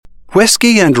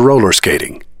Whiskey and Roller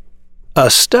Skating, a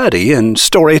study in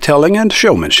storytelling and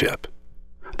showmanship.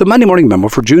 The Monday Morning Memo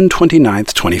for June 29,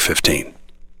 2015.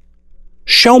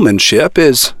 Showmanship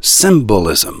is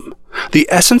symbolism, the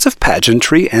essence of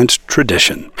pageantry and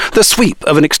tradition, the sweep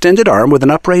of an extended arm with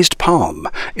an upraised palm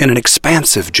in an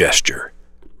expansive gesture.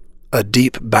 A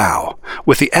deep bow,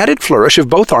 with the added flourish of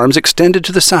both arms extended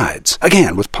to the sides,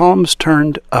 again with palms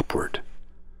turned upward.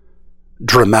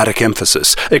 Dramatic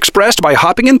emphasis, expressed by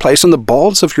hopping in place on the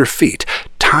balls of your feet,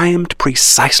 timed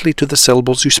precisely to the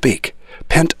syllables you speak,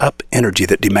 pent-up energy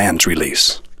that demands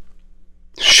release.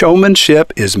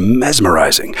 Showmanship is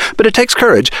mesmerizing, but it takes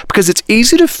courage because it's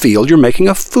easy to feel you're making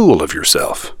a fool of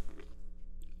yourself.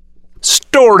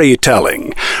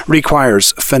 Storytelling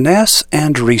requires finesse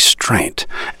and restraint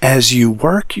as you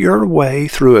work your way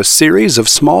through a series of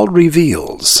small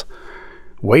reveals,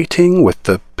 waiting with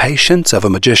the patience of a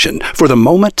magician for the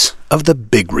moment of the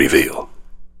big reveal.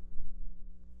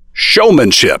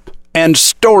 Showmanship and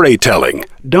storytelling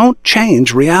don't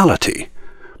change reality,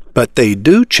 but they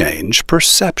do change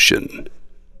perception.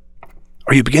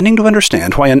 Are you beginning to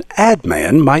understand why an ad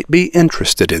man might be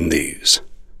interested in these?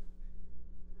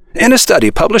 In a study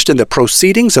published in the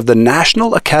Proceedings of the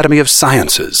National Academy of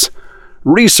Sciences,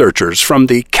 researchers from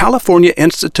the California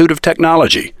Institute of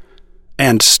Technology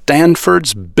and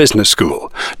Stanford's Business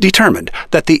School determined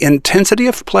that the intensity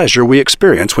of pleasure we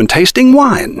experience when tasting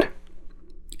wine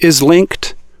is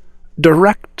linked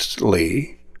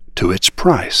directly to its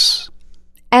price.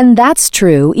 And that's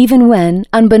true even when,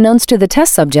 unbeknownst to the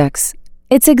test subjects,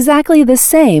 it's exactly the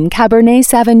same Cabernet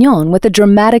Sauvignon with a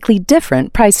dramatically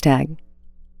different price tag.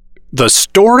 The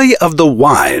story of the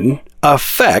wine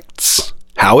affects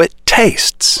how it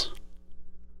tastes.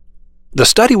 The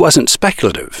study wasn't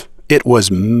speculative. It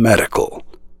was medical.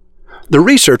 The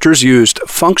researchers used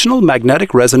functional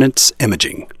magnetic resonance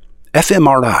imaging,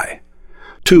 fMRI,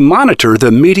 to monitor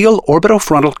the medial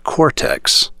orbitofrontal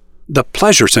cortex, the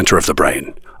pleasure center of the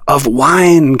brain, of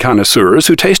wine connoisseurs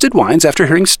who tasted wines after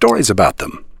hearing stories about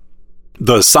them.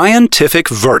 The scientific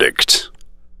verdict: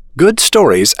 good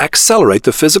stories accelerate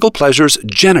the physical pleasures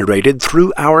generated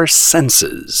through our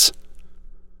senses.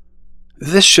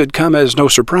 This should come as no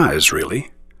surprise,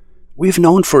 really. We've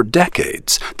known for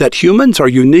decades that humans are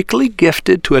uniquely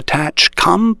gifted to attach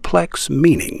complex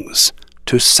meanings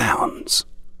to sounds.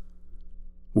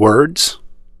 Words,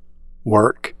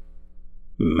 work,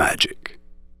 magic.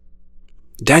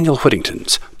 Daniel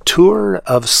Whittington's Tour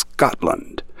of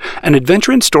Scotland, an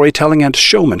adventure in storytelling and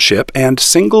showmanship and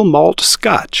single malt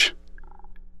Scotch,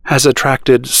 has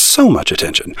attracted so much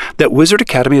attention that Wizard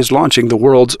Academy is launching the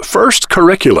world's first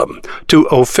curriculum to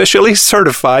officially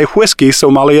certify whiskey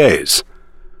sommeliers.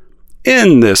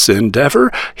 In this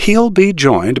endeavor, he'll be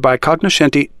joined by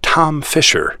cognoscenti Tom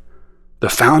Fisher, the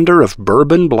founder of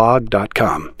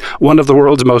bourbonblog.com, one of the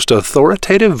world's most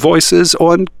authoritative voices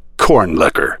on corn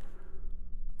liquor,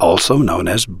 also known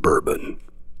as bourbon.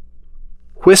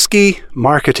 Whiskey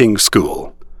Marketing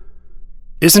School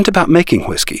isn't about making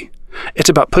whiskey. It's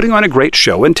about putting on a great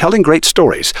show and telling great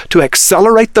stories to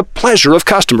accelerate the pleasure of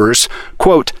customers,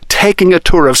 quote, taking a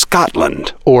tour of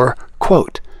Scotland, or,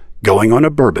 quote, going on a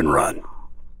bourbon run.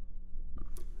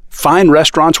 Fine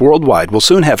restaurants worldwide will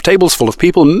soon have tables full of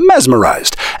people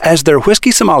mesmerized as their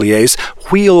whiskey sommeliers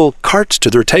wheel carts to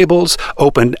their tables,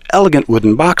 open elegant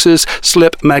wooden boxes,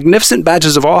 slip magnificent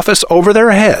badges of office over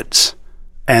their heads,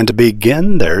 and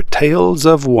begin their tales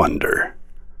of wonder.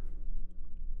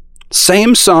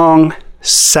 Same song,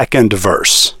 second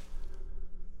verse.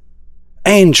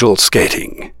 Angel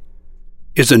Skating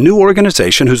is a new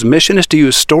organization whose mission is to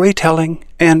use storytelling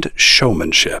and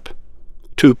showmanship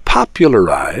to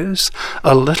popularize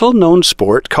a little-known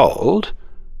sport called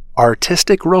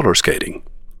artistic roller skating.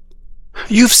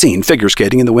 You've seen figure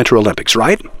skating in the Winter Olympics,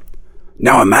 right?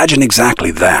 Now imagine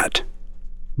exactly that,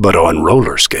 but on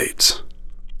roller skates.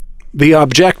 The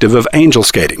objective of angel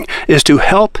skating is to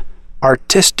help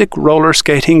artistic roller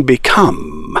skating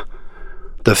become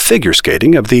the figure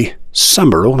skating of the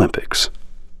Summer Olympics.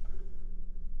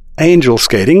 Angel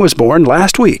skating was born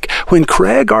last week when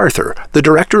Craig Arthur, the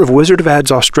director of Wizard of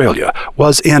Ads Australia,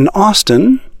 was in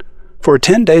Austin for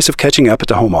 10 days of catching up at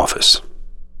the home office.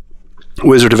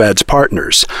 Wizard of Ads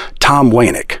partners Tom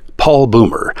Wainick, Paul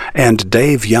Boomer, and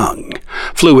Dave Young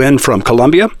flew in from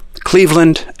Columbia,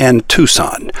 Cleveland, and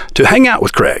Tucson to hang out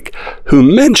with Craig, who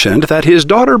mentioned that his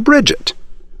daughter Bridget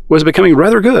was becoming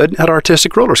rather good at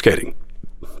artistic roller skating,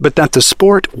 but that the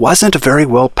sport wasn't very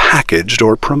well packaged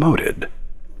or promoted.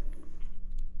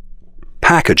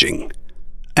 Packaging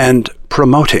and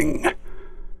promoting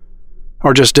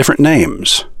are just different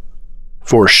names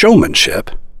for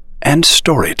showmanship and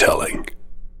storytelling.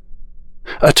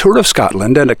 A tour of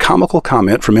Scotland and a comical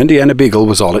comment from Indiana Beagle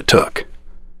was all it took.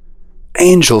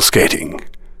 Angel Skating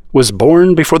was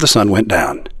born before the sun went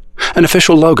down. An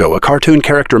official logo, a cartoon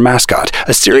character mascot,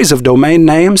 a series of domain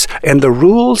names, and the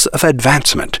rules of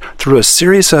advancement through a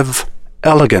series of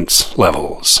elegance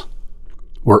levels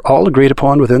were all agreed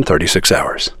upon within 36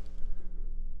 hours.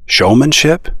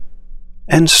 Showmanship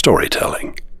and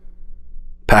storytelling,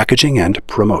 packaging and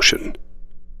promotion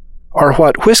are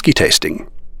what whiskey tasting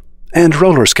and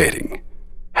roller skating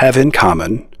have in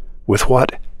common with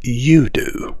what you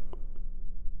do.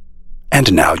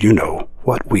 And now you know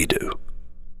what we do.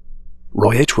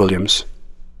 Roy H. Williams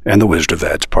and the Wizard of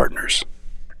Ad's partners.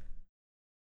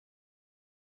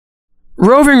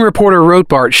 Roving reporter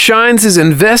Rotbart shines his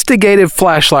investigative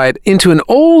flashlight into an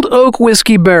old oak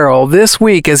whiskey barrel this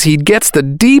week as he gets the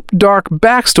deep, dark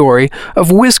backstory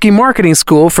of whiskey marketing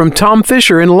school from Tom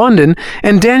Fisher in London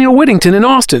and Daniel Whittington in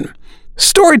Austin.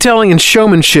 Storytelling and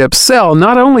showmanship sell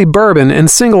not only bourbon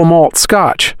and single malt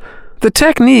scotch. The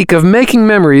technique of making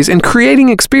memories and creating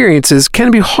experiences can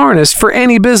be harnessed for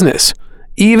any business,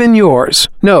 even yours.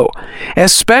 No,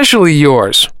 especially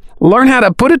yours. Learn how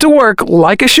to put it to work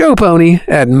like a show pony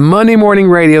at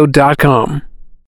MondayMorningRadio.com.